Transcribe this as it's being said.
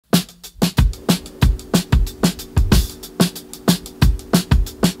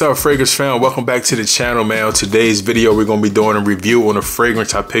What's up, fragrance fan? Welcome back to the channel, man. On today's video, we're gonna be doing a review on a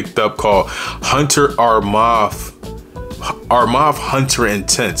fragrance I picked up called ARMAF Hunter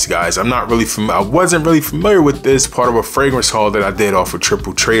Intense, guys. I wasn't really familiar with this, part of a fragrance haul that I did off of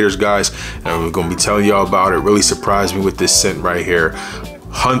Triple Traders, guys, and we're gonna be telling y'all about it. Really surprised me with this scent right here,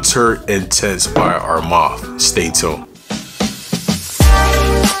 Hunter Intense by ARMAF. Stay tuned.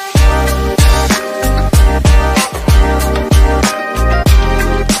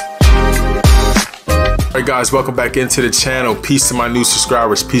 Alright guys, welcome back into the channel. Peace to my new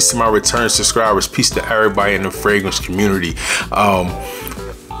subscribers, peace to my return subscribers, peace to everybody in the fragrance community.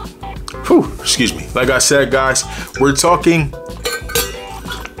 Excuse me. Like I said, guys, we're talking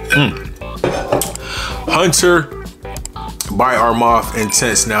Hunter by ARMAF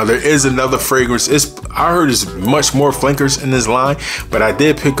Intense. Now there is another fragrance. I heard there's much more flankers in this line, but I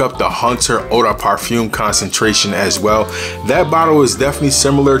did pick up the Hunter Eau de Parfum concentration as well. That bottle is definitely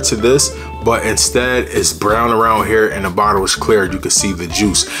similar to this, but instead it's brown around here and the bottle is clear. You can see the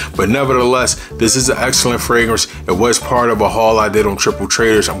juice, but nevertheless, this is an excellent fragrance. It was part of a haul I did on Triple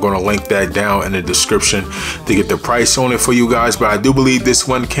Traders. I'm going to link that down in the description to get the price on it for you guys, but I do believe this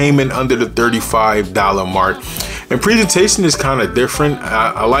one came in under the $35 mark. And presentation is kind of different.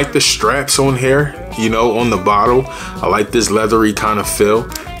 I like the straps on here, you know, on the bottle. I like this leathery kind of feel.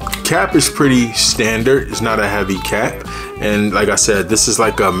 Cap is pretty standard. It's not a heavy cap. And like I said, this is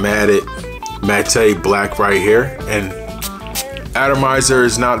like a matte black right here. And atomizer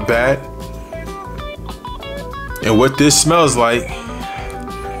is not bad. And what this smells like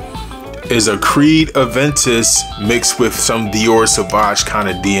is a Creed Aventus mixed with some Dior Sauvage kind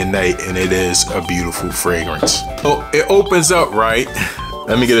of DNA, and it is a beautiful fragrance. So it opens up, right?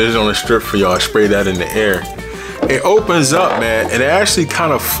 Let me get it on a strip for y'all. Spray that in the air. It opens up, man, and it actually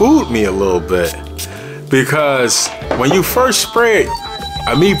kind of fooled me a little bit, because when you first spray it,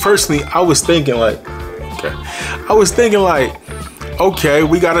 me personally, I was thinking like, okay,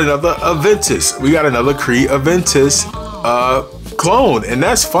 we got another Aventus. We got another Creed Aventus clone, and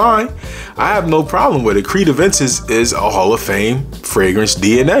that's fine. I have no problem with it. Creed Aventus is a Hall of Fame fragrance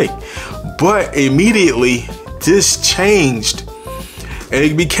DNA. But immediately this changed and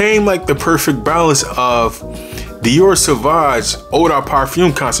it became like the perfect balance of Dior Sauvage Eau de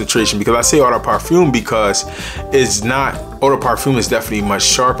Parfum concentration, because I say Eau de Parfum because it's not, Eau de Parfum is definitely much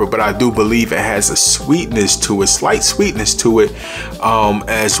sharper, but I do believe it has a sweetness to it, slight sweetness to it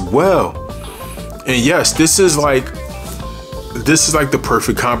as well. And yes, this is like the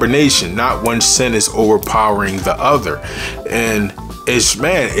perfect combination. Not one scent is overpowering the other. And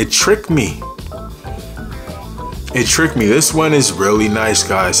it tricked me. It tricked me. This one is really nice,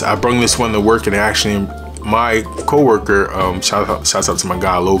 guys. I brought this one to work, and actually my co-worker, shouts out to my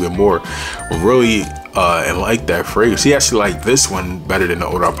guy Logan Moore, really and like that fragrance. He actually liked this one better than the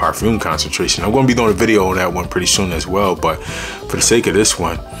Eau de Parfum concentration. I'm going to be doing a video on that one pretty soon as well, but for the sake of this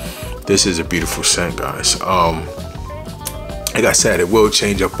one, this is a beautiful scent, guys. Like I said, it will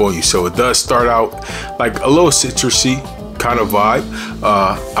change up on you. So it does start out like a little citrusy kind of vibe.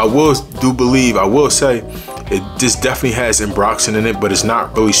 I will say this definitely has ambroxan in it, but it's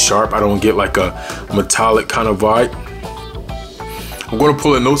not really sharp. I don't get like a metallic kind of vibe. I'm going to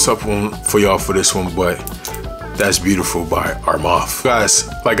pull the notes up for y'all for this one, but that's beautiful by ARMAF. Guys,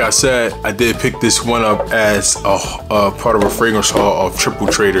 like I said, I did pick this one up as a part of a fragrance haul of Triple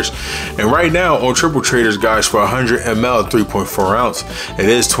Traders. And right now on Triple Traders, guys, for 100 ml, 3.4 ounce, it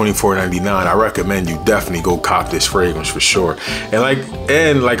is $24.99. I recommend you definitely go cop this fragrance for sure.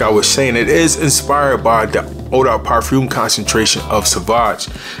 And like I was saying, it is inspired by the Eau de Parfum concentration of Sauvage.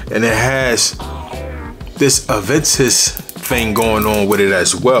 And it has this Aventus thing going on with it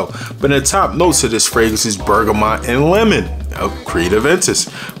as well. But the top notes of this fragrance is bergamot and lemon of Creed Aventus.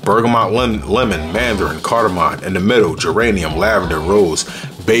 Bergamot, lemon, mandarin, cardamom. In the middle, geranium, lavender, rose,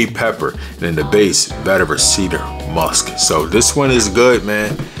 bay pepper, and in the base, vetiver, cedar, musk. So this one is good,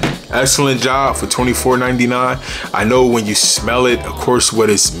 man. Excellent job for $24.99. I know when you smell it, of course, what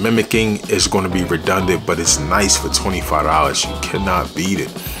it's mimicking is going to be redundant, but it's nice for $25. You cannot beat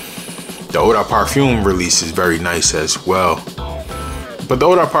it. The Eau de Parfum release is very nice as well. But the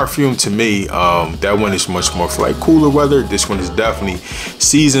Eau de Parfum, to me, that one is much more for like cooler weather. This one is definitely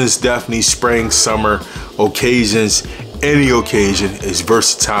seasons, definitely spring, summer, occasions. Any occasion is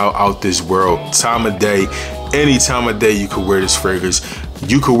versatile out this world. Time of day, any time of day you could wear this fragrance.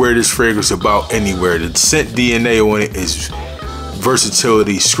 You could wear this fragrance about anywhere. The scent DNA on it is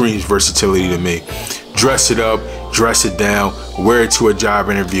versatility, screams versatility to me. Dress it up, dress it down, wear it to a job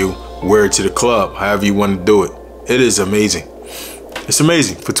interview, wear it to the club, however you want to do it. It is amazing. It's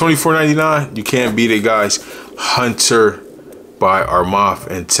amazing. For $24.99, you can't beat it, guys. Hunter by ARMAF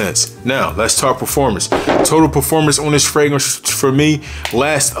Intense. Now let's talk performance. Total performance on this fragrance for me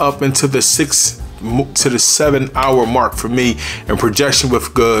lasts up into the 6 to the 7 hour mark for me, and projection was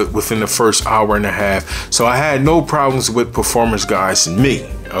good within the first hour and a half. So I had no problems with performance, guys. Me,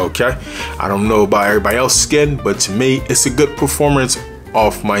 okay? I don't know about everybody else's skin, but to me, it's a good performance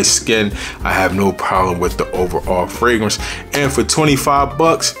off my skin. I have no problem with the overall fragrance, and for 25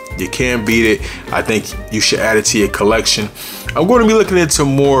 bucks, you can't beat it. I think you should add it to your collection. I'm going to be looking into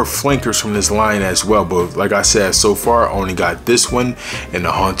more flankers from this line as well, but like I said, so far I only got this one and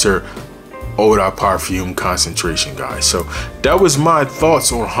the Hunter Eau de Parfum concentration, guys. So that was my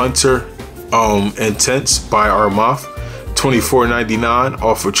thoughts on Hunter Intense by ARMAF. $24.99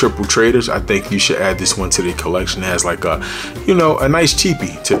 off of Triple Traders. I think you should add this one to the collection. It has like a, you know, a nice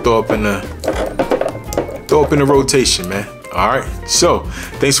cheapie to throw up in the rotation, man. All right, so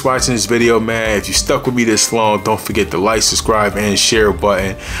thanks for watching this video, man. If you stuck with me this long, don't forget to like, subscribe, and share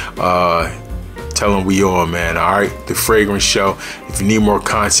button. Tell them we on, man. All right, The Fragrance Show. If you need more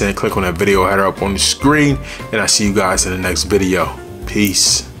content, click on that video header up on the screen, and I'll see you guys in the next video.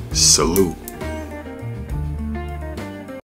 Peace. Salute.